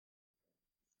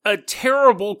a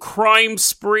terrible crime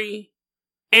spree,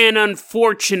 an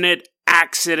unfortunate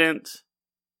accident,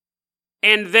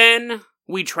 and then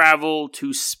we travel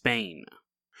to Spain,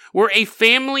 where a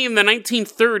family in the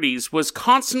 1930s was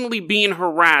constantly being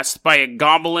harassed by a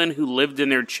goblin who lived in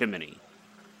their chimney.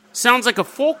 Sounds like a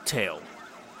folktale,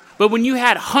 but when you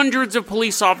had hundreds of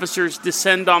police officers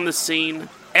descend on the scene,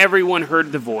 everyone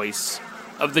heard the voice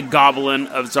of the Goblin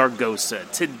of Zaragoza,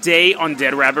 today on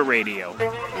Dead Rabbit Radio.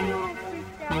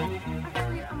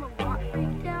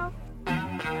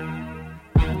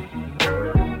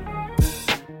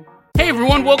 Hey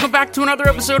everyone, welcome back to another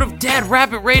episode of Dead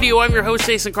Rabbit Radio. I'm your host,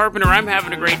 Jason Carpenter. I'm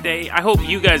having a great day. I hope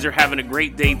you guys are having a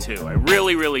great day too. I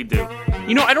really, really do.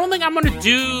 You know, I don't think I'm going to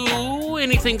do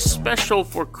anything special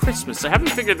for Christmas. I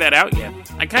haven't figured that out yet.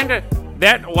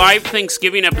 That live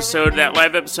Thanksgiving episode, that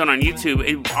live episode on YouTube,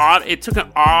 it took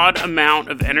an odd amount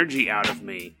of energy out of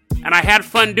me. And I had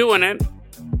fun doing it,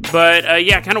 but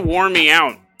it kind of wore me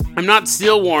out. I'm not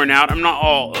still worn out. I'm not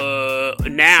all,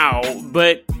 now,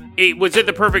 but it was at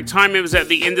the perfect time. It was at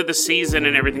the end of the season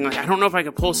and everything. I don't know if I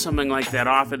could pull something like that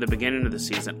off at the beginning of the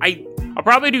season. I'll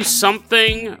probably do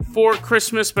something for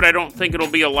Christmas, but I don't think it'll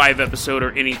be a live episode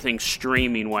or anything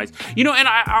streaming-wise. You know, and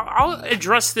I'll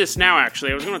address this now,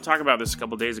 actually. I was going to talk about this a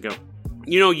couple days ago.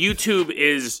 You know, YouTube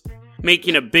is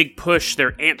making a big push,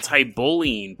 their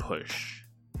anti-bullying push.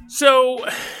 So,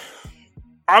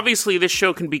 obviously, this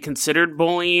show can be considered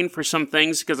bullying for some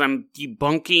things because I'm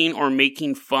debunking or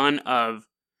making fun of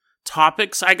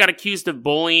topics. I got accused of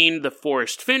bullying the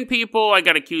Forest Finn people. I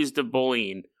got accused of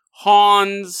bullying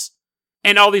Hans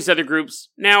and all these other groups.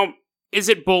 Now, is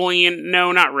it bullying?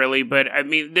 No, not really, but I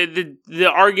mean,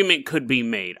 the argument could be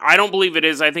made. I don't believe it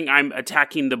is. I think I'm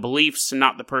attacking the beliefs and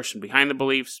not the person behind the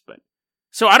beliefs, but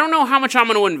so I don't know how much I'm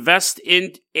going to invest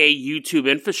in a YouTube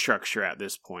infrastructure at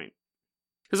this point.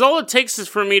 Because all it takes is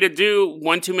for me to do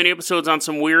one too many episodes on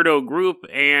some weirdo group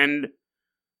and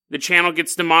the channel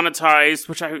gets demonetized,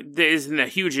 which isn't a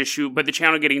huge issue, but the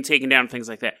channel getting taken down, things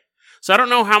like that. So I don't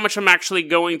know how much I'm actually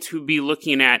going to be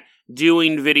looking at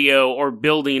doing video or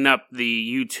building up the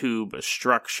YouTube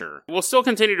structure. We'll still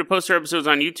continue to post our episodes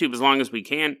on YouTube as long as we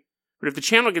can, but if the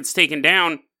channel gets taken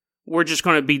down, we're just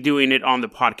going to be doing it on the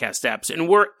podcast apps, and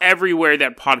we're everywhere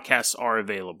that podcasts are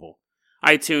available.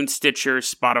 iTunes, Stitcher,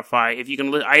 Spotify. If you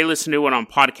can, I listen to it on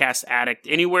Podcast Addict.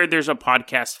 Anywhere there's a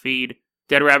podcast feed,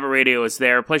 Dead Rabbit Radio is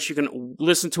there. Plus, you can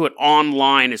listen to it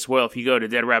online as well. If you go to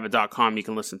deadrabbit.com, you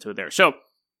can listen to it there. So,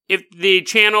 if the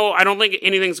channel, I don't think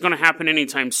anything's going to happen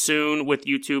anytime soon with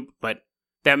YouTube, but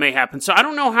that may happen. So, I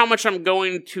don't know how much I'm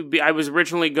going to be. I was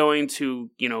originally going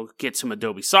to, get some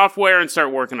Adobe software and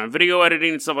start working on video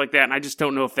editing and stuff like that, and I just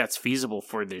don't know if that's feasible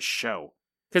for this show.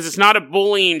 Because it's not a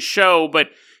bullying show,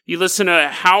 but you listen to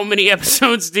how many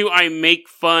episodes do I make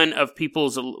fun of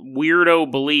people's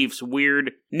weirdo beliefs,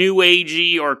 weird new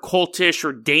agey or cultish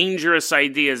or dangerous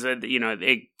ideas that,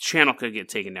 a channel could get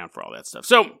taken down for all that stuff.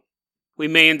 So we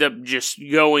may end up just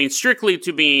going strictly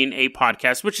to being a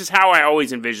podcast, which is how I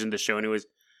always envisioned the show anyways.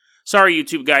 Sorry,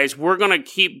 YouTube guys, we're going to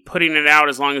keep putting it out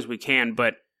as long as we can,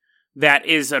 but that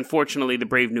is unfortunately the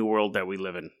brave new world that we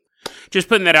live in. Just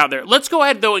putting that out there. Let's go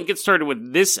ahead, though, and get started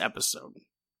with this episode.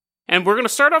 And we're going to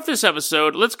start off this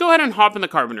episode. Let's go ahead and hop in the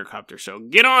Carpenter Copter. So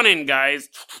get on in, guys.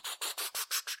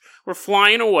 We're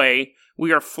flying away.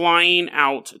 We are flying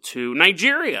out to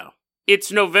Nigeria.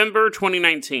 It's November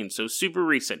 2019, so super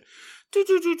recent.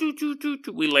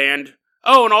 We land.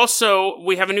 Oh, and also,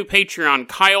 we have a new Patreon,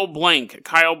 Kyle Blank.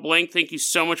 Kyle Blank, thank you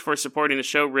so much for supporting the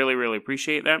show. Really, really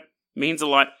appreciate that. Means a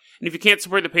lot. And if you can't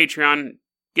support the Patreon,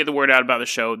 get the word out about the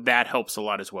show. That helps a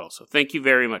lot as well. So thank you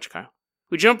very much, Kyle.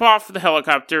 We jump off the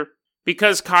helicopter.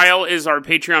 Because Kyle is our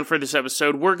Patreon for this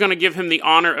episode, we're going to give him the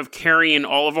honor of carrying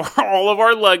all of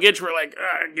our luggage. We're like,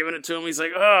 giving it to him. He's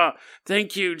like,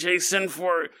 thank you, Jason,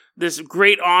 for this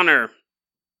great honor.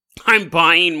 I'm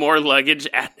buying more luggage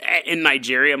in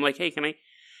Nigeria. I'm like, hey, can I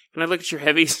look at your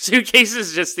heavy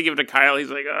suitcases just to give it to Kyle?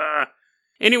 He's like,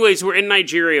 Anyways, we're in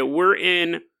Nigeria. We're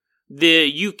in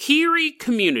the Ukiri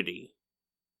community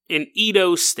in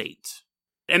Edo State.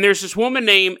 And there's this woman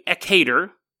named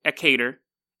Ekater,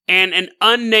 and an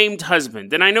unnamed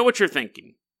husband. And I know what you're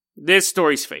thinking. This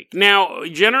story's fake. Now,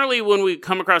 generally when we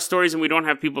come across stories and we don't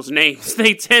have people's names,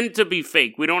 they tend to be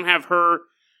fake. We don't have her.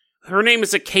 Her name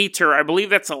is Ekater. I believe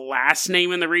that's a last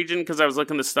name in the region because I was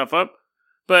looking this stuff up.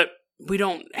 But we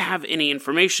don't have any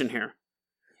information here.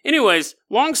 Anyways,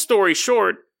 long story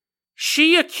short,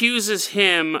 she accuses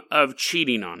him of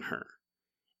cheating on her.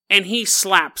 And he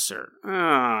slaps her.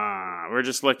 We're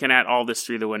just looking at all this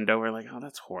through the window. We're like,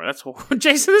 that's horrible.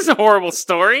 Jason, this is a horrible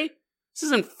story. This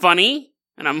isn't funny.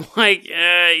 And I'm like,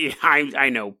 yeah, I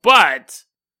know. But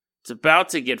It's about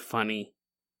to get funny.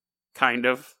 Kind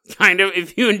of,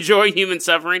 if you enjoy human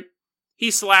suffering. He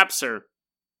slaps her,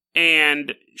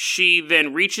 and she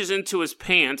then reaches into his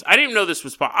pants. I didn't know this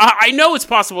was possible. I know it's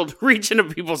possible to reach into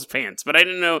people's pants, but I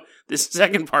didn't know this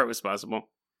second part was possible.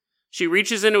 She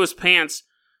reaches into his pants,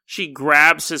 she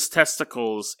grabs his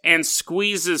testicles, and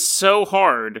squeezes so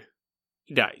hard,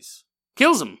 he dies.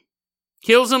 Kills him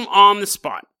on the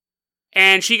spot.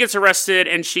 And she gets arrested,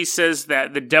 and she says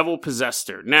that the devil possessed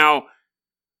her. Now,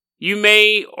 you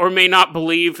may or may not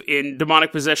believe in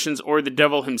demonic possessions or the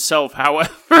devil himself. However,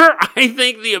 I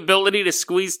think the ability to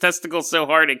squeeze testicles so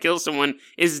hard and kill someone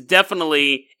is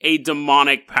definitely a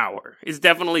demonic power. It's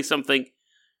definitely something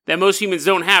that most humans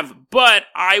don't have. But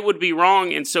I would be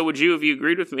wrong, and so would you if you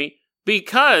agreed with me,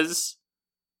 because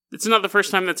it's not the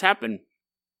first time that's happened.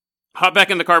 Hop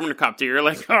back in the carpenter copter. You're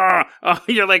like,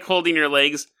 you're like holding your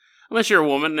legs. Unless you're a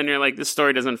woman, then you're like, this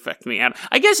story doesn't affect me.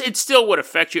 I guess it still would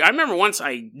affect you. I remember once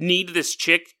I kneed this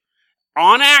chick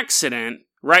on accident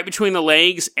right between the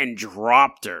legs and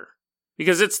dropped her.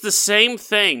 Because it's the same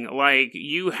thing. Like,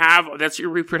 that's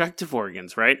your reproductive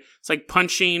organs, right? It's like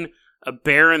punching a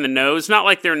bear in the nose. Not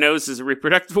like their nose is a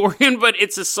reproductive organ, but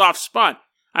it's a soft spot.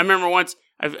 I remember once,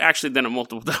 I've actually done it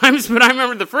multiple times, but I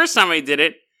remember the first time I did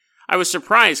it, I was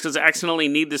surprised because I accidentally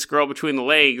kneed this girl between the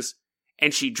legs.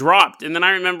 And she dropped. And then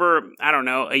I remember, I don't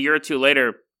know, a year or two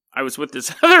later, I was with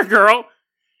this other girl,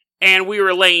 and we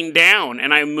were laying down,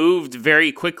 and I moved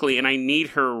very quickly, and I kneed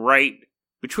her right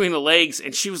between the legs,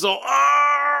 and she was all,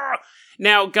 ah!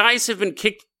 Now, guys have been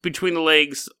kicked between the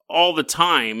legs all the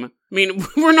time. I mean,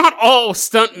 we're not all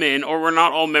stuntmen, or we're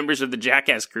not all members of the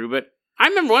Jackass crew, but I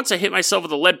remember once I hit myself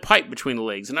with a lead pipe between the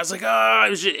legs, and I was like,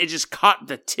 it just caught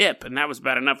the tip, and that was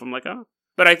bad enough. I'm like,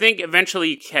 But I think eventually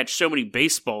you catch so many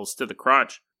baseballs to the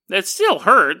crotch. That still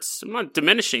hurts. I'm not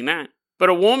diminishing that. But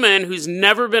a woman who's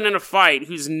never been in a fight,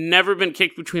 who's never been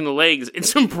kicked between the legs,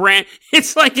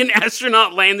 it's like an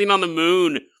astronaut landing on the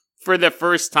moon for the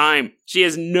first time. She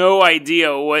has no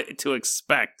idea what to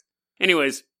expect.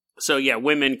 Anyways, so yeah,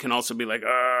 women can also be like,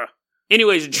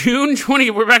 Anyways, June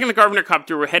 20, we're back in the Carpenter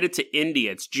Copter. We're headed to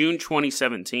India. It's June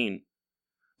 2017.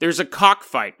 There's a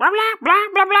cockfight.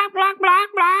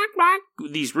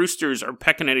 These roosters are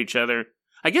pecking at each other.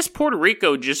 I guess Puerto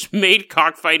Rico just made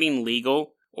cockfighting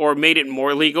legal, or made it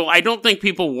more legal. I don't think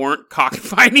people weren't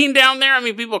cockfighting down there. I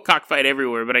mean, people cockfight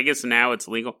everywhere, but I guess now it's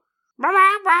legal.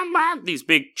 These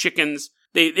big chickens.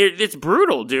 It's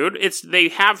brutal, dude. They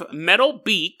have metal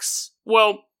beaks.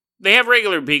 Well, they have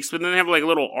regular beaks, but then they have like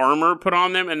little armor put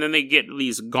on them, and then they get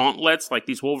these gauntlets, like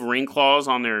these Wolverine claws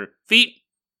on their feet.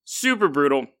 Super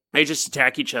brutal. They just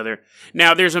attack each other.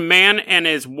 Now, there's a man and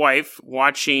his wife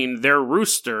watching their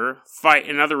rooster fight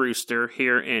another rooster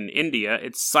here in India.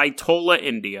 It's Saitola,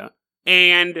 India.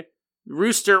 And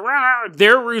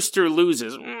their rooster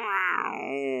loses.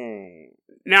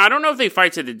 Now, I don't know if they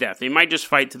fight to the death. They might just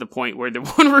fight to the point where the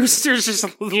one rooster's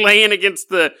just laying against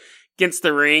the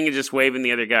ring and just waving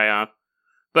the other guy off.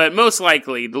 But most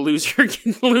likely, the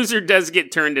loser does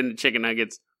get turned into chicken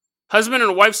nuggets. Husband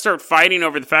and wife start fighting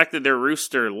over the fact that their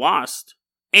rooster lost.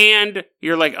 And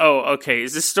you're like, oh, okay,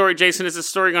 is this story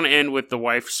going to end with the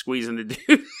wife squeezing the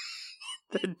dude?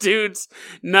 The dude's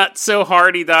nut so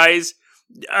hard he dies?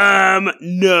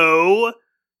 No.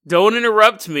 Don't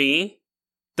interrupt me.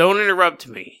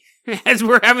 As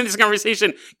we're having this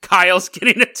conversation, Kyle's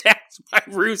getting attacked by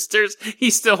roosters.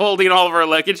 He's still holding all of our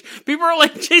luggage. People are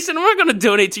like, Jason, I'm not going to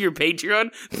donate to your Patreon.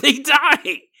 They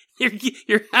die.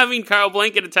 You're having Kyle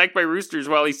Blanket attacked by roosters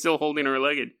while he's still holding our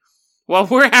luggage. While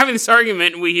we're having this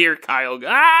argument, we hear Kyle go,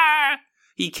 ah!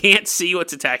 He can't see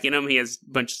what's attacking him. He has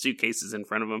a bunch of suitcases in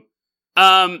front of him.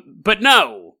 But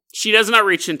no, she does not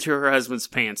reach into her husband's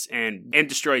pants and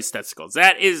destroy his testicles.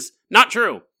 That is not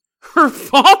true. Her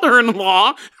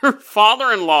father-in-law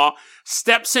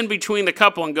steps in between the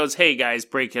couple and goes, hey guys,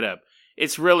 break it up.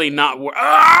 It's really not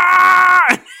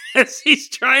As he's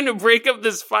trying to break up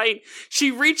this fight, she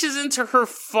reaches into her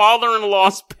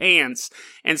father-in-law's pants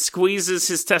and squeezes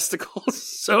his testicles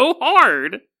so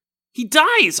hard, he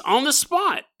dies on the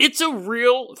spot. It's a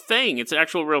real thing. It's an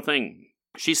actual real thing.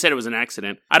 She said it was an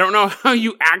accident. I don't know how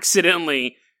you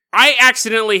I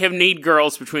accidentally have kneed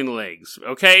girls between the legs,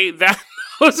 okay?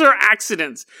 Those are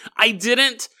accidents. I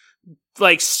didn't,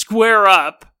 square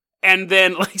up and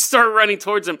then, start running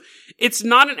towards them. It's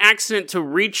not an accident to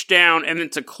reach down and then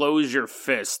to close your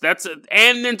fist.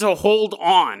 And then to hold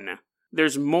on.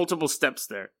 There's multiple steps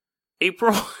there. We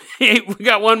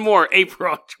got one more.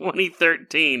 April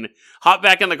 2013. Hop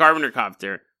back in the Carpenter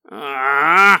Copter.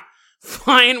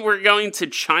 Fine, we're going to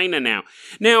China now.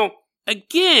 Now,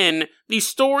 again, these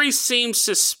stories seem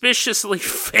suspiciously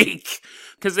fake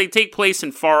because they take place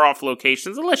in far-off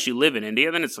locations, unless you live in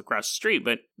India, then it's across the street,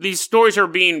 but these stories are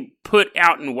being put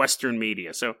out in Western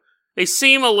media, so they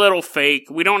seem a little fake.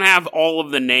 We don't have all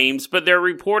of the names, but they're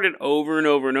reported over and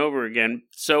over and over again,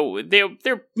 so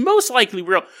they're most likely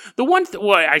real. The one,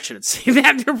 well, I shouldn't say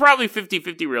that, they're probably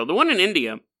 50-50 real. The one in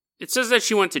India, it says that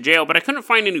she went to jail, but I couldn't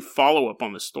find any follow-up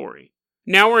on the story.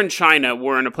 Now we're in China.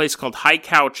 We're in a place called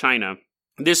Haikou, China.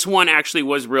 This one actually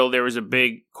was real. There was a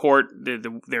big court.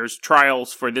 There's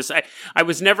trials for this. I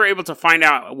was never able to find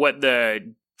out what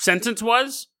the sentence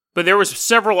was, but there was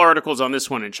several articles on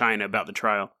this one in China about the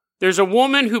trial. There's a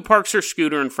woman who parks her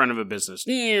scooter in front of a business.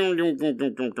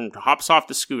 Hops off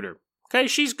the scooter. Okay,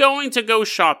 she's going to go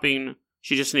shopping.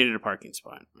 She just needed a parking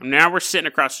spot. Now we're sitting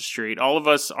across the street. All of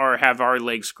us have our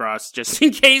legs crossed just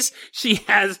in case she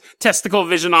has testicle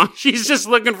vision on. She's just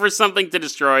looking for something to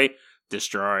destroy.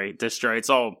 Destroy. It's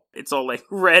all like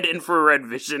red infrared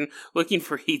vision, looking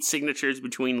for heat signatures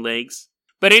between legs.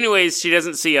 But anyways, she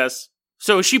doesn't see us.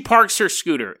 So she parks her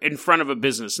scooter in front of a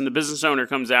business, and the business owner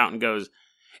comes out and goes,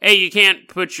 "Hey, you can't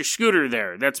put your scooter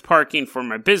there. That's parking for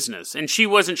my business." And she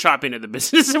wasn't shopping at the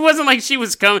business. It wasn't like she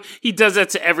was coming. He does that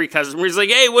to every customer. He's like,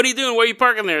 "Hey, what are you doing? Why are you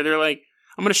parking there?" They're like,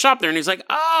 "I'm going to shop there." And he's like,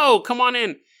 "Oh, come on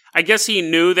in." I guess he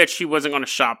knew that she wasn't going to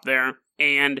shop there.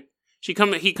 And he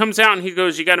comes out and he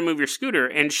goes, "You got to move your scooter."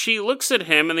 And she looks at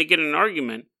him and they get in an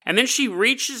argument. And then she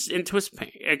reaches into his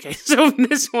pants. Okay, so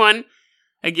this one,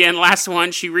 again, last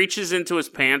one, she reaches into his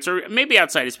pants, or maybe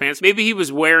outside his pants. Maybe he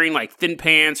was wearing like thin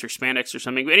pants or spandex or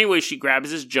something. But anyway, she grabs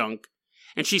his junk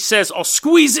and she says, "I'll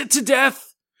squeeze it to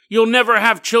death. You'll never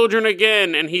have children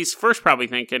again." And he's first probably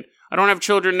thinking, I don't have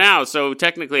children now, so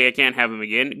technically I can't have them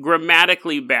again.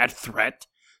 Grammatically bad threat.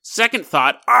 Second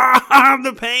thought,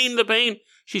 the pain.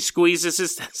 She squeezes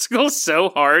his testicles so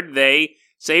hard they,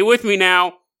 say with me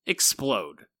now,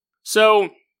 explode.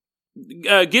 So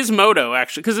Gizmodo,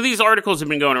 actually, because these articles have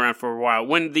been going around for a while.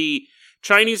 When the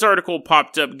Chinese article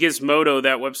popped up, Gizmodo,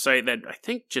 that website that I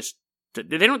think just,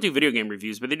 they don't do video game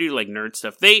reviews, but they do like nerd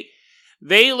stuff.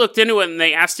 They looked into it and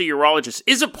they asked the urologist,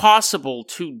 is it possible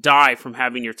to die from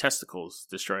having your testicles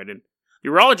destroyed? And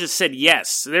the urologist said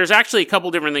yes. There's actually a couple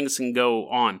different things that can go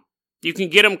on. You can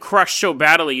get them crushed so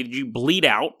badly that you bleed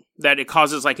out, that it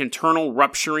causes like internal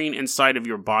rupturing inside of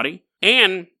your body.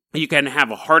 And you can have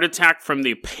a heart attack from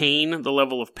the pain, the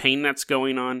level of pain that's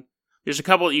going on. There's a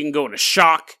couple, you can go into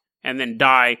shock and then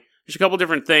die. There's a couple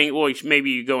different things. Well, maybe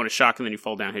you go into shock and then you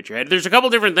fall down and hit your head. There's a couple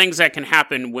different things that can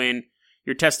happen when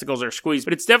your testicles are squeezed,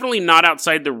 but it's definitely not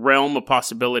outside the realm of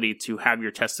possibility to have your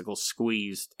testicles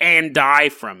squeezed and die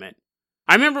from it.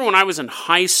 I remember when I was in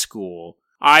high school,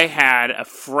 I had a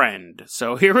friend.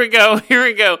 So here we go.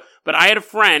 But I had a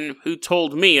friend who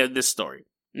told me this story.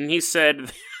 And he said,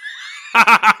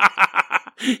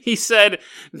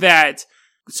 that,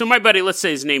 so my buddy, let's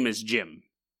say his name is Jim.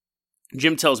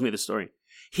 Jim tells me the story.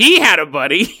 He had a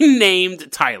buddy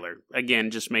named Tyler.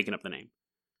 Again, just making up the name.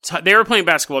 They were playing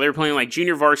basketball. They were playing like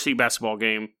junior varsity basketball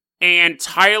game. And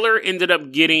Tyler ended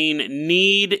up getting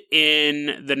kneed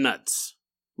in the nuts.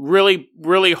 Really,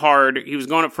 really hard. He was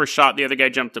going up for a shot. The other guy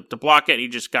jumped up to block it. He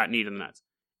just got kneed in the nuts.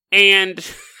 And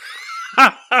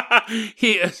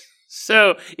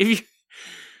so if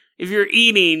you're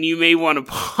eating, you may want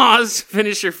to pause,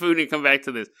 finish your food, and come back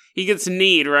to this. He gets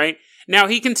kneed, right? Now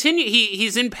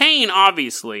he's in pain,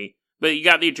 obviously, but you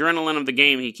got the adrenaline of the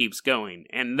game. He keeps going.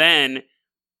 And then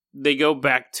they go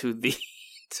back to the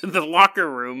locker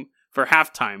room for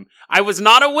halftime. I was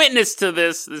not a witness to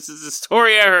this. This is a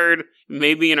story I heard,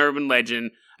 maybe an urban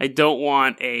legend. I don't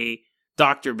want a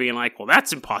doctor being like, well,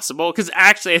 that's impossible, because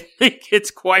actually I think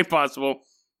it's quite possible.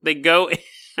 They go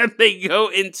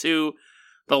into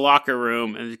the locker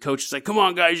room and the coach is like, come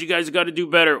on guys, you guys got to do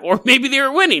better. Or maybe they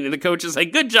were winning and the coach is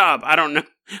like, good job. I don't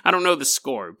know the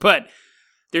score, but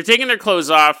they're taking their clothes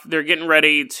off. They're getting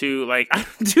ready to, like,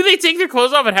 do they take their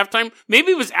clothes off at halftime?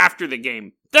 Maybe it was after the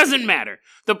game. Doesn't matter.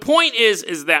 The point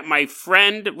is that my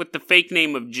friend with the fake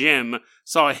name of Jim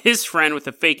saw his friend with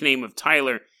the fake name of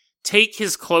Tyler take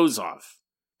his clothes off.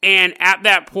 And at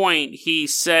that point, he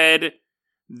said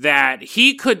that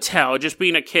he could tell, just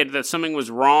being a kid, that something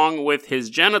was wrong with his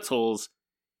genitals.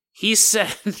 He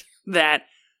said that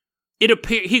it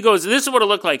appeared, he goes, this is what it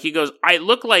looked like. He goes, I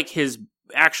look like his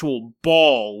actual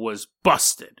ball was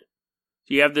busted.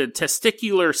 You have the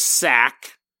testicular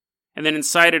sac, and then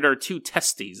inside it are two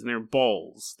testes, and they're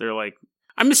balls. They're like,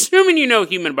 I'm assuming you know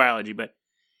human biology, but,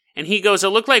 and he goes, it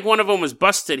looked like one of them was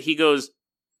busted. He goes,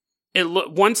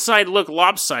 one side looked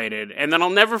lopsided, and then I'll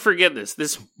never forget this.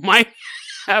 This might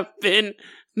have been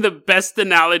the best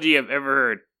analogy I've ever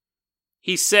heard.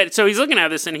 he said, so he's looking at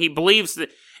this and he believes that,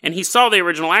 and he saw the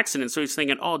original accident, so he's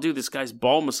thinking, oh, dude, this guy's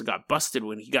ball must have got busted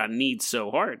when he got kneed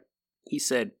so hard. He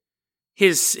said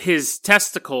his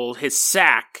testicle, his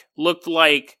sack, looked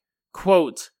like,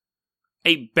 quote,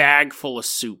 a bag full of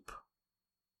soup.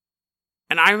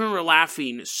 And I remember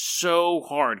laughing so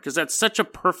hard, because that's such a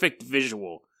perfect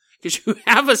visual. Because you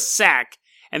have a sack,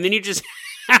 and then you just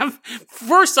have,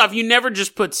 first off, you never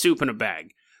just put soup in a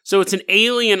bag. So it's an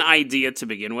alien idea to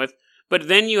begin with. But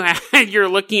then you're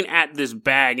looking at this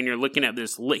bag, and you're looking at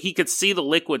this, he could see the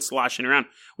liquid sloshing around,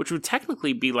 which would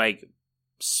technically be like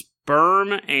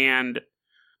sperm and,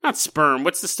 not sperm,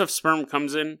 what's the stuff sperm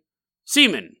comes in?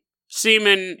 Semen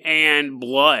and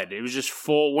blood. It was just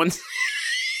full one.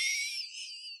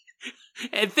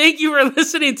 And thank you for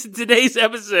listening to today's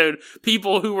episode,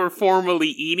 people who were formerly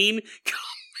eating. Come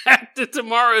back to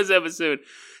tomorrow's episode.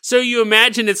 So you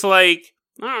imagine it's like,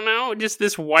 I don't know, just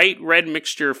this white-red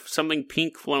mixture of something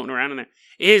pink floating around in there.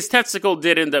 His testicle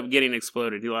did end up getting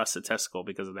exploded. He lost a testicle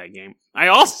because of that game. I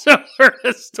also heard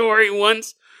a story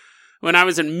once when I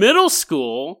was in middle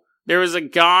school. There was a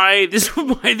guy, this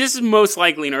is most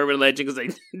likely an urban legend because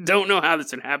I don't know how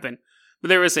this would happen, but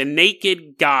there was a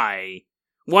naked guy.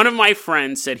 One of my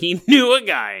friends said he knew a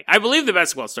guy. I believe the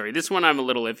basketball story. This one I'm a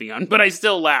little iffy on, but I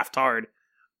still laughed hard.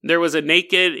 There was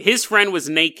his friend was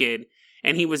naked,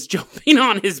 and he was jumping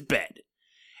on his bed.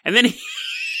 And then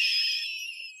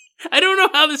I don't know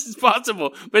how this is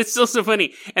possible, but it's still so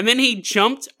funny. And then he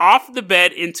jumped off the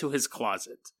bed into his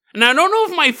closet. And I don't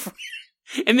know if my friend,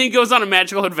 and then he goes on a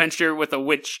magical adventure with a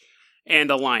witch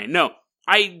and a lion. No,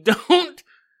 I don't.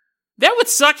 That would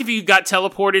suck if you got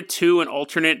teleported to an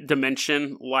alternate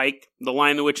dimension like The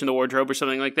Lion, the Witch, and the Wardrobe or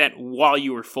something like that while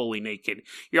you were fully naked.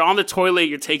 You're on the toilet,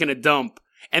 you're taking a dump,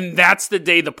 and that's the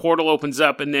day the portal opens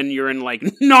up, and then you're in like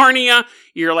Narnia,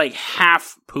 you're like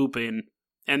half pooping,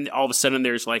 and all of a sudden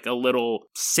there's like a little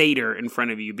satyr in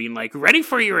front of you being like, ready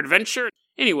for your adventure?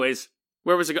 Anyways,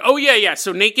 where was it? Oh yeah,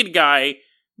 so naked guy,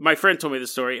 my friend told me the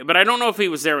story, but I don't know if he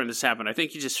was there when this happened. I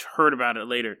think he just heard about it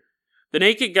later. The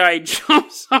naked guy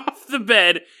jumps off the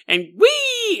bed and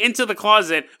whee into the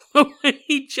closet. But when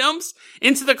he jumps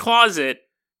into the closet,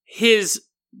 his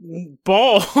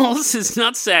balls, his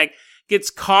nutsack, gets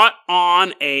caught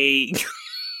on a...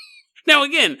 Now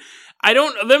again,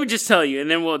 let me just tell you, and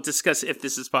then we'll discuss if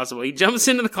this is possible. He jumps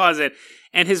into the closet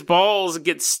and his balls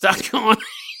get stuck on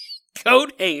a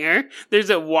coat hanger. There's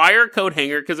a wire coat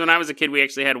hanger, because when I was a kid, we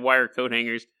actually had wire coat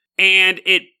hangers. And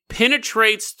it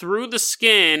penetrates through the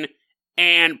skin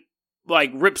and,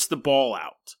 like, rips the ball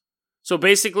out. So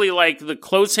basically, like, the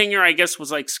clothes hanger, I guess,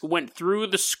 was, like, went through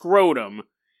the scrotum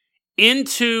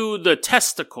into the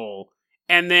testicle,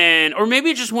 and then, or maybe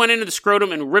it just went into the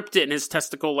scrotum and ripped it, and his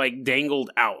testicle, like,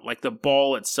 dangled out. Like, the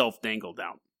ball itself dangled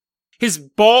out. His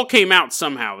ball came out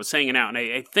somehow. It was hanging out, and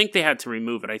I think they had to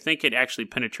remove it. I think it actually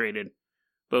penetrated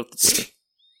both.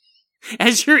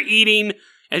 As you're eating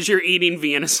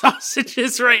Vienna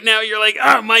sausages right now, you're like,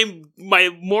 oh, my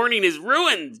morning is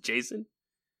ruined, Jason.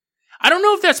 I don't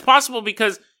know if that's possible,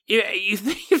 because you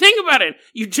think about it.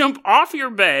 You jump off your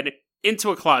bed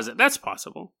into a closet. That's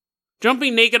possible.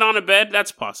 Jumping naked on a bed,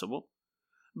 that's possible.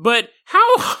 But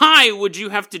how high would you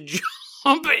have to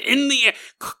jump in the air?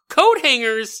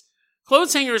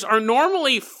 Clothes hangers are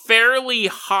normally fairly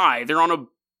high. They're on a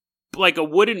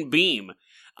wooden beam.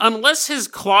 Unless his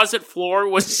closet floor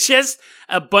was just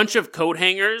a bunch of coat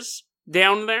hangers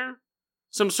down there.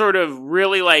 Some sort of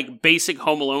really, like, basic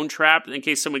Home Alone trap in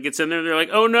case someone gets in there and they're like,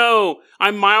 oh no,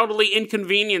 I'm mildly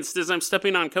inconvenienced as I'm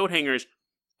stepping on coat hangers.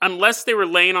 Unless they were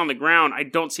laying on the ground, I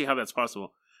don't see how that's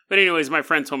possible. But anyways, my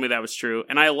friend told me that was true,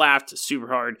 and I laughed super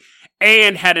hard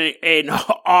and had an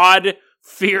odd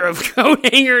fear of coat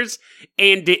hangers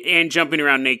and jumping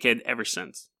around naked ever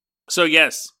since. So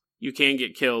yes, you can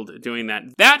get killed doing that.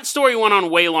 That story went on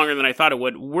way longer than I thought it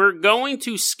would. We're going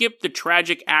to skip the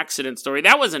tragic accident story.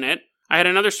 That wasn't it. I had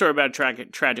another story about a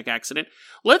tragic accident.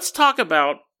 Let's talk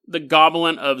about the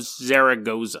Goblin of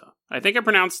Zaragoza. I think I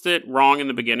pronounced it wrong in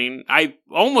the beginning. I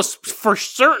almost, for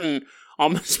certain,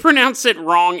 pronounce it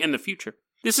wrong in the future.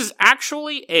 This is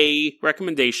actually a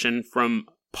recommendation from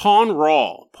Pawn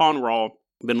Raw. Pawn Raw,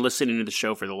 been listening to the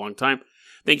show for a long time.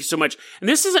 Thank you so much. And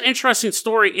this is an interesting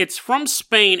story. It's from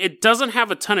Spain. It doesn't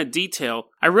have a ton of detail.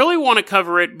 I really want to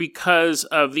cover it because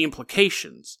of the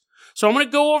implications. So I'm going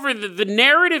to go over the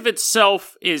narrative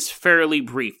itself is fairly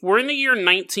brief. We're in the year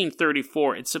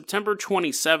 1934. It's September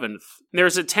 27th.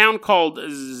 There's a town called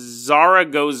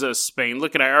Zaragoza, Spain.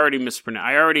 Look at, I already mispronounced.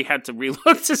 I already had to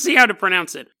relook to see how to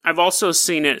pronounce it. I've also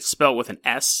seen it spelled with an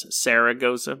S,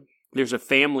 Zaragoza. There's a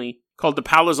family called the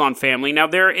Palazon family. Now,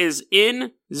 there is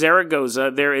in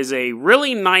Zaragoza, there is a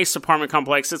really nice apartment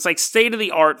complex. It's like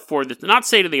state-of-the-art not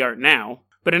state-of-the-art now,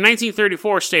 but in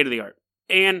 1934, state-of-the-art.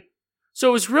 And so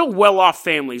it was real well-off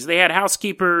families. They had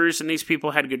housekeepers, and these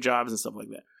people had good jobs and stuff like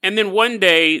that. And then one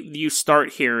day, you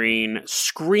start hearing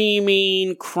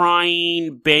screaming,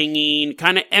 crying, banging,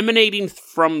 kind of emanating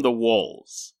from the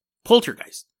walls.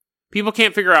 Poltergeist. People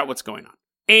can't figure out what's going on.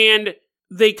 And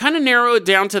they kind of narrow it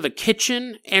down to the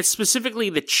kitchen, and specifically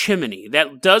the chimney.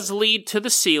 That does lead to the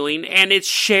ceiling, and it's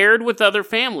shared with other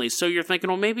families. So you're thinking,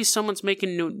 well, maybe someone's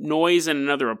making noise in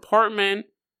another apartment.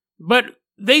 But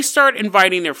they start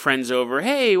inviting their friends over.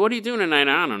 Hey, what are you doing tonight?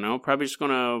 I don't know. Probably just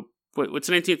gonna... What's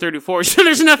 1934? So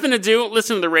there's nothing to do.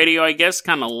 Listen to the radio, I guess.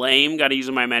 Kind of lame. Gotta use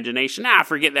my imagination.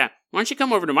 Forget that. Why don't you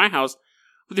come over to my house?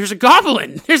 There's a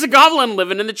goblin. There's a goblin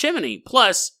living in the chimney.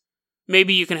 Plus,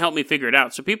 maybe you can help me figure it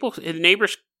out. So the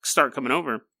neighbors start coming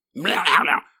over. Blah, blah,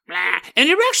 blah, blah. And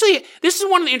this is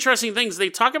one of the interesting things. They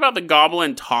talk about the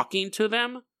goblin talking to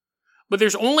them, but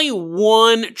there's only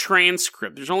one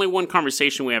transcript. There's only one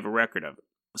conversation we have a record of.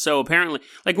 So apparently,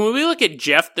 like when we look at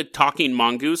Jeff the talking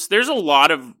mongoose, there's a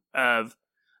lot of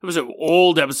it was an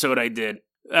old episode I did.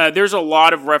 There's a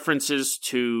lot of references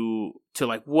to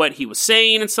like what he was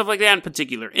saying and stuff like that, and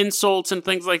particular insults and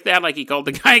things like that. Like he called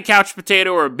the guy a couch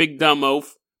potato or a big dumb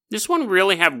oaf. This one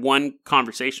really had one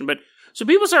conversation, but so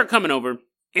people start coming over,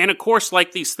 and of course,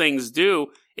 like these things do,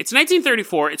 it's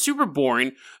 1934. It's super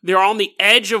boring. They're on the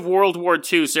edge of World War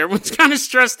II, so everyone's kind of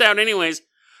stressed out anyways.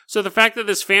 So the fact that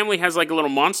this family has like a little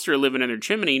monster living in their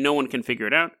chimney, no one can figure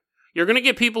it out. You're going to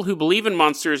get people who believe in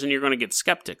monsters, and you're going to get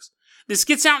skeptics. This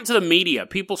gets out into the media.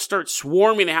 People start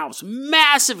swarming the house.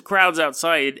 Massive crowds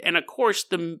outside. And of course,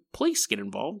 the police get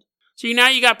involved. So now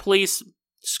you got police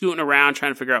scooting around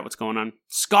trying to figure out what's going on.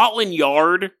 Scotland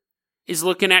Yard is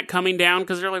looking at coming down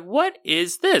because they're like, what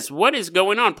is this? What is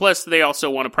going on? Plus, they also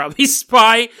want to probably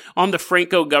spy on the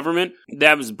Franco government.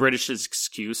 That was British's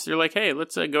excuse. They're like, hey,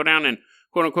 let's go down and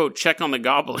quote-unquote check on the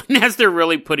goblin as they're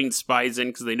really putting spies in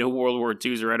because they know World War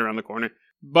II is right around the corner.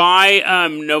 By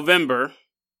November,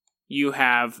 you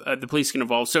have the police get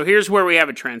involved. So here's where we have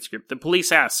a transcript. The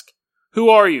police ask, who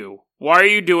are you? Why are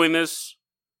you doing this?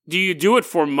 Do you do it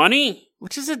for money?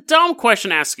 Which is a dumb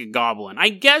question to ask a goblin. I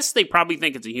guess they probably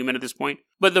think it's a human at this point.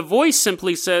 But the voice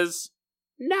simply says,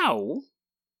 no.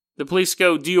 The police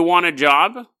go, do you want a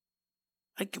job?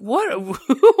 Like, what?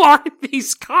 Who are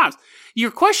these cops?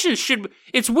 Your question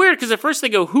it's weird because at first they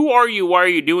go, who are you? Why are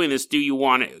you doing this? Do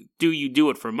you do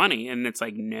it for money? And it's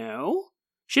like, no.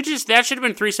 That should have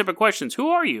been 3 separate questions. Who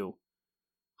are you?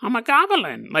 I'm a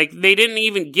goblin. Like, they didn't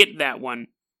even get that one.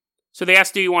 So they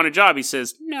ask, do you want a job? He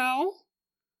says, no.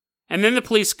 And then the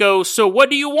police go, so what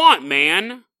do you want,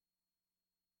 man?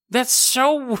 That's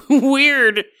so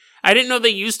weird. I didn't know they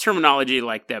used terminology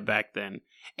like that back then.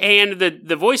 And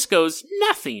the voice goes,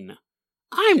 nothing.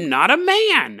 I'm not a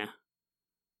man.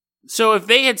 So if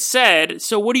they had said,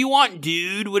 so what do you want,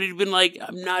 dude? Would it have been like,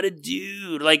 I'm not a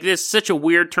dude. Like, this is such a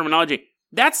weird terminology.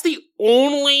 That's the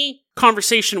only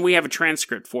conversation we have a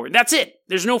transcript for. That's it.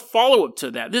 There's no follow-up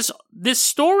to that. This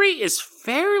story is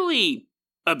fairly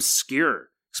obscure,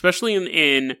 especially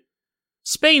in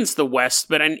Spain's the West,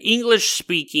 but in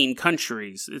English-speaking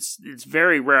countries, it's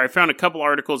very rare. I found a couple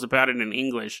articles about it in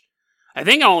English. I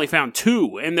think I only found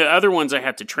 2, and the other ones I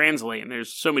had to translate, and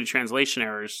there's so many translation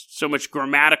errors. So much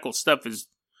grammatical stuff is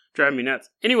driving me nuts.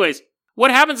 Anyways, what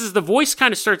happens is the voice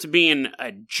kind of starts being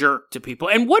a jerk to people.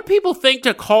 And what people think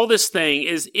to call this thing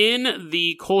is in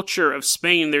the culture of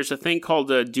Spain, there's a thing called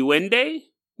a duende,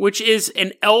 which is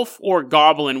an elf or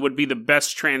goblin would be the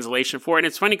best translation for it. And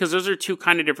it's funny because those are 2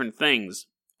 kind of different things.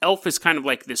 Elf is kind of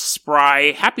like this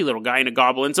spry, happy little guy, and a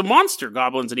goblin's a monster.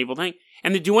 Goblin's an evil thing.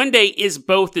 And the duende is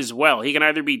both as well. He can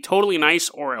either be totally nice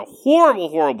or a horrible,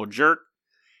 horrible jerk.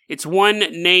 It's one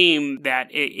name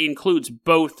that includes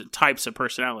both types of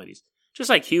personalities. Just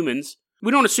like humans.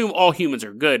 We don't assume all humans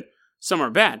are good. Some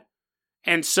are bad.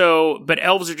 And so, but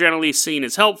elves are generally seen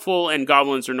as helpful, and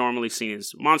goblins are normally seen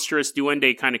as monstrous.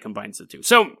 Duende kind of combines the 2.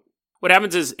 So, what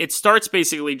happens is, it starts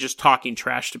basically just talking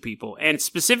trash to people, and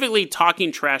specifically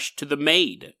talking trash to the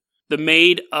maid. The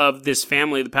maid of this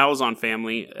family, the Palazon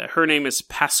family, her name is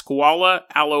Pasquala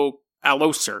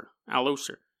Alloser.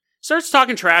 Starts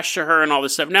talking trash to her and all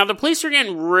this stuff. Now, the police are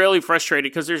getting really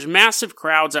frustrated because there's massive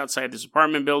crowds outside this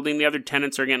apartment building. The other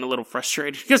tenants are getting a little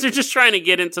frustrated because they're just trying to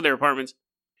get into their apartments.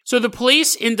 So the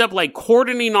police end up like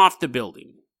cordoning off the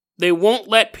building. They won't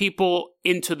let people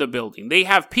into the building. They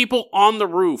have people on the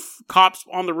roof, cops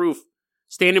on the roof,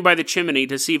 standing by the chimney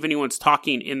to see if anyone's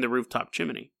talking in the rooftop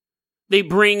chimney. They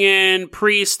bring in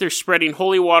priests. They're spreading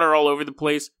holy water all over the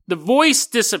place. The voice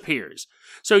disappears.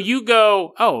 So you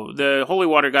go, oh, the holy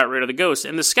water got rid of the ghost.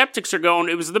 And the skeptics are going,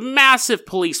 it was the massive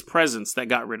police presence that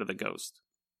got rid of the ghost.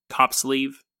 Cops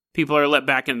leave. People are let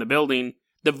back in the building.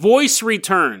 The voice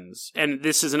returns. And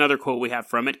this is another quote we have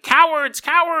from it. Cowards,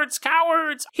 cowards,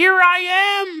 cowards. Here I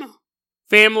am.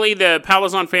 Family, the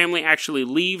Palazon family actually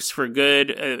leaves for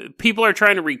good. People are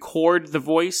trying to record the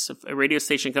voice. A radio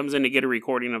station comes in to get a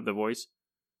recording of the voice.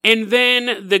 And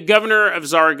then the governor of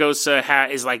Zaragoza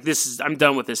is like, I'm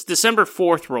done with this. December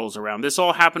 4th rolls around. This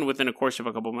all happened within a course of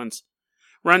a couple months.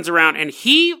 Runs around, and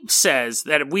he says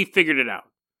that we figured it out.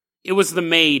 It was the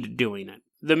maid doing it.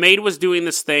 The maid was doing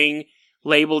this thing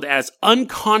labeled as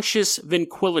unconscious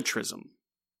ventriloquism.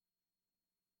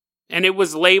 And it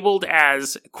was labeled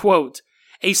as, quote,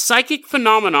 a psychic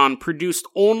phenomenon produced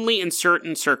only in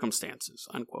certain circumstances,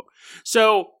 unquote.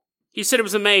 So, he said it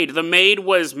was a maid. The maid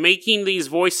was making these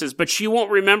voices, but she won't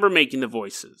remember making the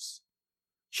voices.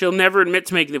 She'll never admit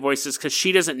to making the voices because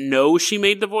she doesn't know she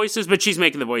made the voices, but she's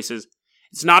making the voices.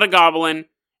 It's not a goblin.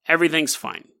 Everything's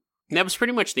fine. And that was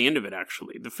pretty much the end of it,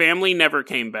 actually. The family never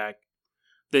came back.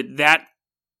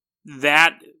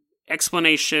 That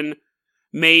explanation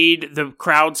made the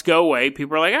crowds go away.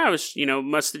 People were like, oh, it was,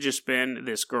 must have just been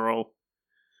this girl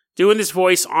doing this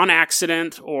voice on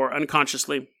accident or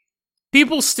unconsciously.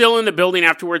 People still in the building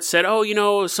afterwards said,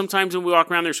 oh, sometimes when we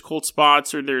walk around, there's cold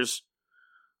spots or there's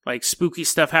like spooky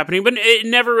stuff happening, but it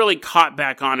never really caught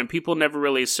back on, and people never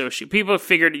really associate. People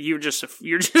figured you're just a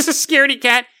scaredy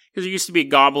cat because there used to be a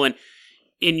goblin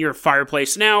in your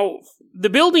fireplace. Now, the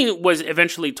building was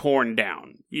eventually torn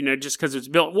down, just because it's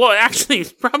built. Well, actually,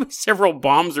 probably several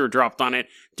bombs were dropped on it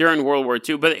during World War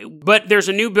II, but there's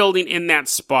a new building in that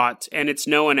spot, and it's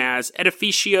known as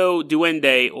Edificio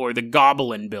Duende, or the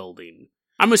Goblin Building.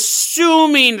 I'm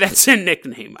assuming that's a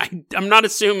nickname. I'm not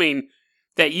assuming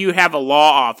that you have a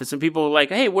law office, and people are like,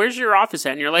 hey, where's your office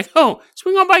at? And you're like, oh,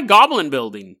 swing on by Goblin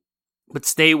Building. But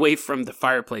stay away from the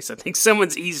fireplace. I think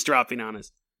someone's eavesdropping on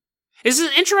us. This is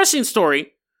an interesting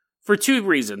story for two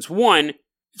reasons. One,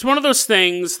 it's one of those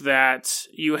things that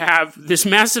you have this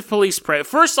massive police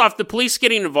First off, the police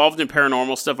getting involved in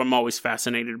paranormal stuff I'm always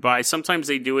fascinated by. Sometimes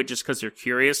they do it just because they're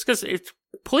curious, because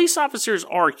police officers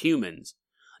are humans.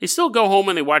 They still go home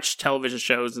and they watch television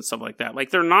shows and stuff like that.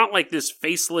 Like, they're not like this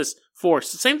faceless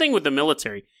force. The same thing with the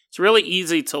military. It's really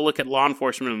easy to look at law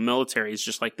enforcement and the military as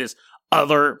just like this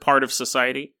other part of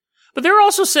society. But they're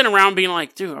also sitting around being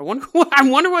like, dude, I wonder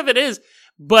what it is.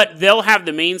 But they'll have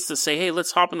the means to say, hey,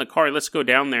 let's hop in the car, let's go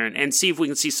down there and see if we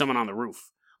can see someone on the roof.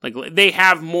 Like, they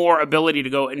have more ability to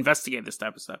go investigate this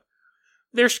type of stuff.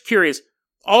 They're curious.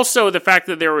 Also, the fact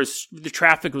that the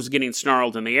traffic was getting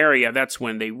snarled in the area, that's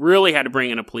when they really had to bring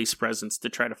in a police presence to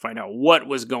try to find out what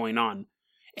was going on.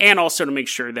 And also to make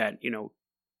sure that,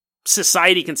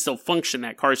 society can still function,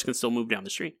 that cars can still move down the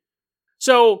street.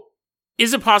 So,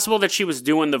 is it possible that she was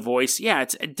doing the voice? Yeah,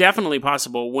 it's definitely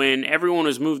possible. When everyone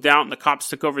was moved out and the cops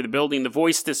took over the building, the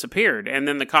voice disappeared, and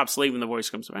then the cops leave and the voice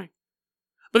comes back.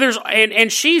 But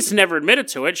and she's never admitted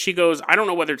to it. She goes, I don't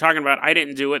know what they're talking about. I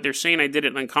didn't do it. They're saying I did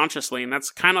it unconsciously, and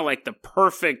that's kind of like the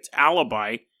perfect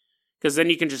alibi, because then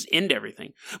you can just end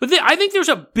everything. But I think there's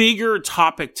a bigger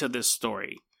topic to this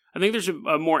story. I think there's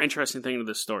a more interesting thing to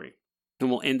this story, and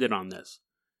we'll end it on this.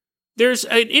 There's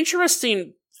an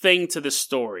interesting thing to this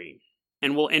story,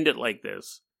 and we'll end it like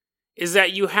this, is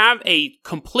that you have a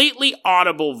completely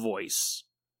audible voice.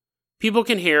 People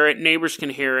can hear it, neighbors can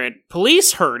hear it,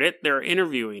 police heard it, they're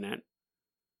interviewing it,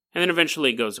 and then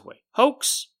eventually it goes away.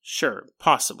 Hoax? Sure,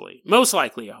 possibly. Most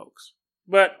likely a hoax.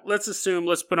 But let's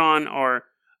put on our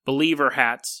believer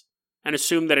hats, and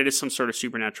assume that it is some sort of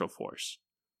supernatural force.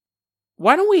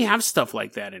 Why don't we have stuff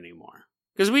like that anymore?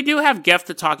 Because we do have Geth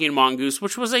the Talking Mongoose,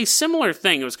 which was a similar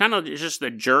thing. It was kind of just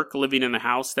a jerk living in the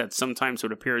house that sometimes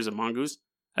would appear as a mongoose.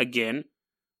 Again,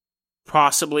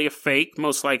 possibly a fake,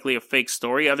 most likely a fake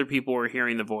story. Other people were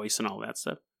hearing the voice and all that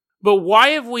stuff. But why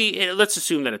have let's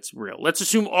assume that it's real. Let's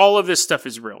assume all of this stuff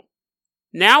is real.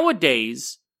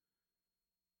 Nowadays,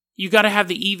 you got to have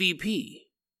the EVP.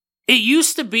 It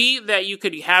used to be that you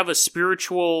could have a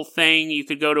spiritual thing. You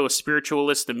could go to a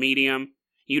spiritualist, a medium.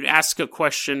 You'd ask a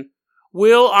question.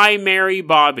 Will I marry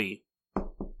Bobby?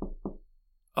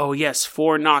 Oh, yes,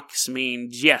 4 knocks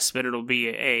means yes, but it'll be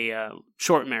a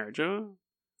short marriage. You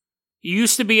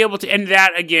used to be able to, and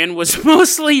that, again, was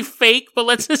mostly fake, but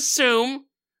let's assume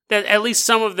that at least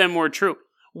some of them were true.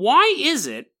 Why is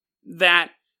it that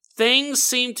things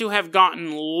seem to have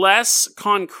gotten less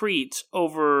concrete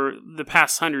over the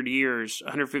past 100 years,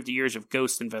 150 years of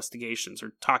ghost investigations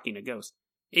or talking to ghosts?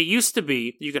 It used to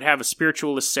be you could have a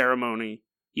spiritualist ceremony,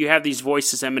 you have these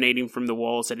voices emanating from the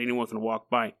walls that anyone can walk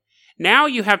by. Now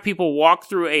you have people walk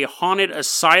through a haunted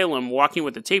asylum walking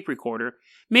with a tape recorder.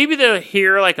 Maybe they'll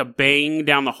hear like a bang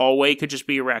down the hallway. It could just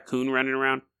be a raccoon running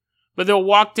around. But they'll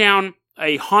walk down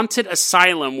a haunted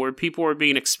asylum where people were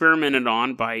being experimented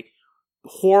on by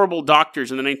horrible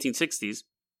doctors in the 1960s.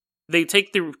 They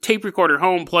take the tape recorder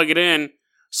home, plug it in,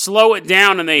 slow it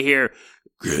down, and they hear,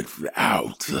 "Get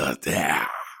out of there."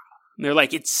 And they're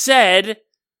like, "It said,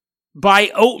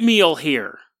 buy oatmeal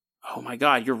here." Oh my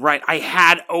God, you're right. I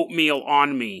had oatmeal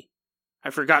on me. I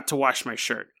forgot to wash my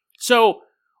shirt. So,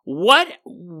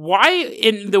 why,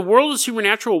 in the world of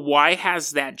supernatural, why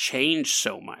has that changed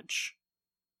so much?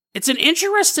 It's an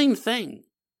interesting thing.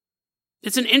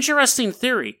 It's an interesting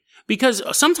theory. Because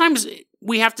sometimes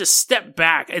we have to step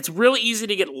back. It's really easy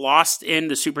to get lost in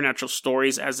the supernatural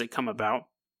stories as they come about.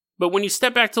 But when you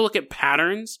step back to look at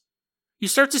patterns, you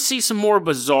start to see some more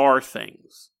bizarre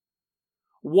things.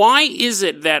 Why is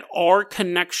it that our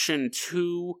connection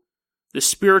to the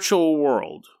spiritual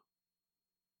world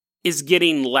is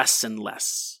getting less and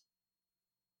less?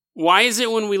 Why is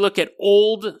it when we look at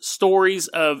old stories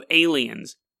of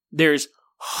aliens, there's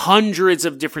hundreds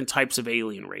of different types of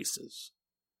alien races?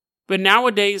 But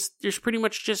nowadays, there's pretty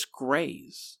much just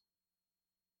grays.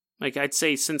 Like I'd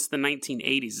say since the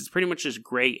 1980s, it's pretty much just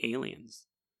gray aliens.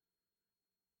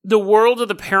 The world of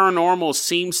the paranormal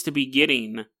seems to be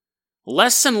getting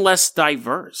less and less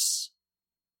diverse.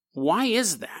 Why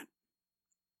is that?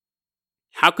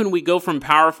 How can we go from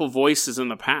powerful voices in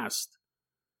the past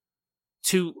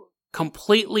to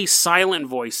completely silent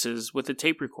voices with a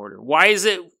tape recorder? Why is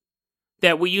it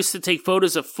that we used to take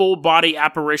photos of full body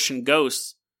apparition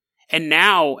ghosts, and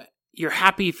now you're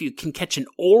happy if you can catch an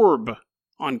orb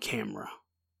on camera?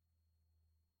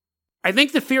 I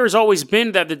think the fear has always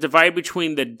been that the divide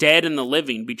between the dead and the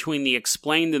living, between the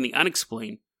explained and the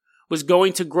unexplained, was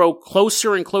going to grow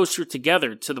closer and closer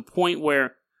together to the point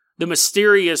where the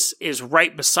mysterious is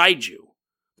right beside you.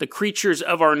 The creatures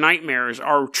of our nightmares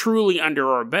are truly under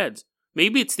our beds.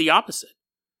 Maybe it's the opposite.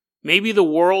 Maybe the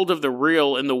world of the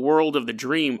real and the world of the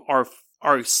dream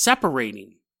are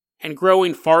separating and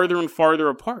growing farther and farther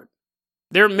apart.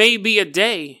 There may be a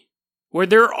day where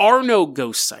there are no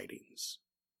ghost sightings,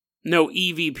 no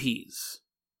EVPs,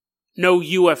 no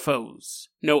UFOs,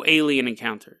 no alien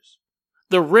encounters.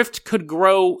 The rift could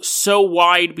grow so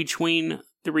wide between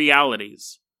the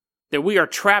realities that we are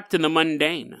trapped in the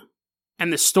mundane.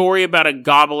 And the story about a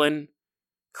goblin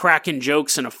cracking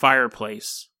jokes in a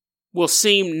fireplace will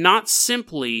seem not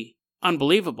simply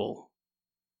unbelievable,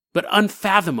 but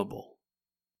unfathomable.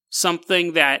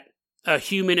 Something that a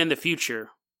human in the future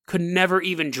could never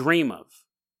even dream of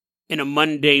in a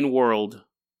mundane world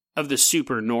of the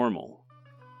supernormal.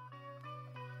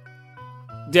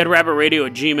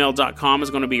 DeadRabbitRadio@gmail.com is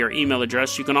going to be our email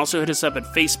address. You can also hit us up at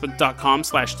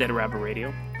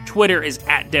Facebook.com/DeadRabbitRadio. Twitter is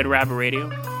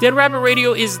 @DeadRabbitRadio. Dead Rabbit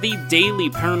Radio is the daily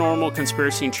paranormal,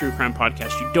 conspiracy, and true crime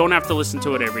podcast. You don't have to listen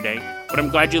to it every day, but I'm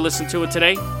glad you listened to it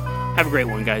today. Have a great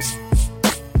one, guys.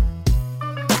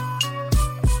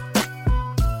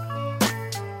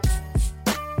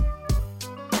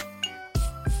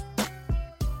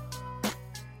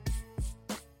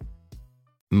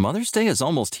 Mother's Day is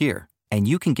almost here, and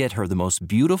you can get her the most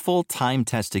beautiful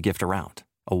time-tested gift around,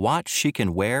 a watch she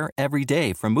can wear every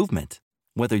day from Movement.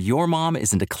 Whether your mom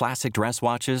is into classic dress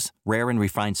watches, rare and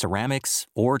refined ceramics,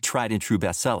 or tried-and-true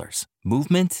bestsellers,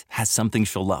 Movement has something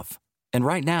she'll love. And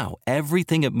right now,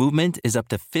 everything at Movement is up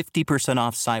to 50%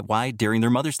 off site-wide during their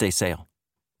Mother's Day sale.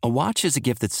 A watch is a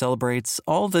gift that celebrates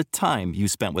all the time you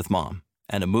spent with Mom,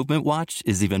 and a Movement watch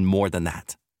is even more than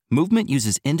that. Movement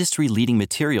uses industry-leading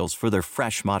materials for their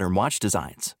fresh, modern watch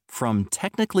designs, from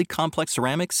technically complex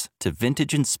ceramics to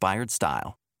vintage-inspired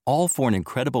style. All for an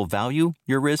incredible value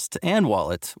your wrist and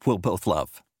wallet will both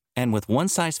love. And with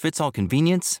one-size-fits-all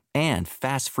convenience and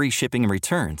fast free shipping and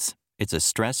returns, it's a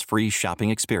stress-free shopping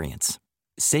experience.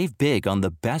 Save big on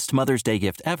the best Mother's Day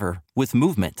gift ever with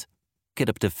Movement. Get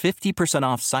up to 50%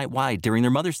 off site-wide during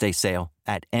their Mother's Day sale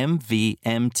at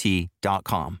MVMT.com.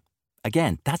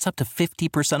 Again, that's up to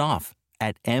 50% off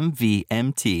at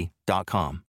MVMT.com.